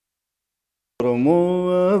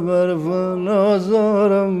رمو برف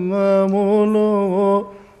نازارم ممولو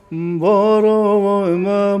بارو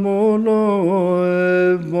ممولو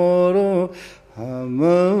بارو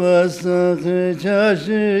همه وسط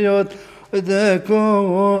چشیات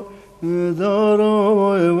دکو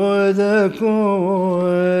دارو و دکو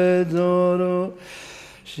دارو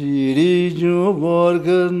شیری جو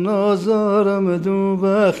بارگر نازارم دو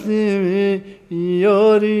بختی می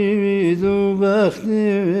یاری می دو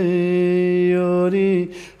بختی می یاری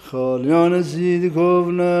خالیان زید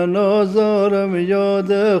گفنه نازارم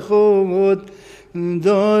یاد خود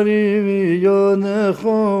داری می یاد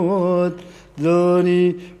خود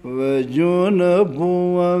داری و جون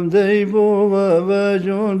بوم دی بوم و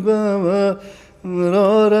جون بوم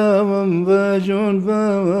رارم و جون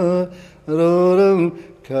بوم رارم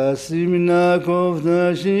کسی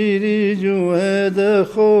نگفت شیری جو هد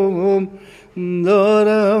خوم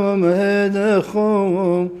دارم هد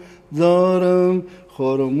خوم دارم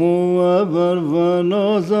خرمو و برف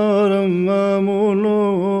نازارم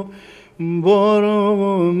ممولو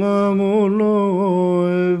بارو ممولو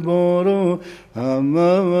بارو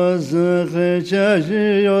همه وسق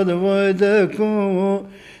چشی یاد وای دکو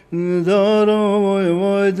دارو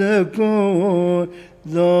وای دکو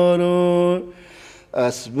دارو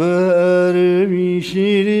اسب ارمی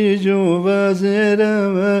شیری جو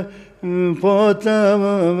وزیرم پاتم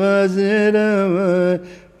وزیرم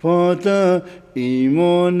پاتا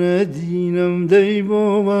ایمان دینم دی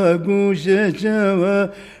بابا گوش چما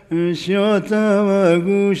شیاتا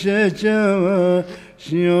گوش چما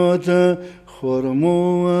شیاتا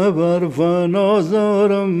خرمو و برف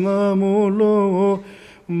نازارم ممولو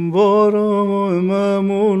بارو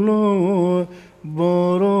ممولو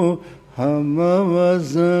بارو همه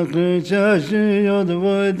وزق چشی یاد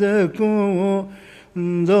وای دکو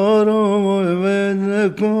دارو و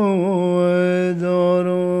دکو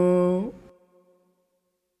دارو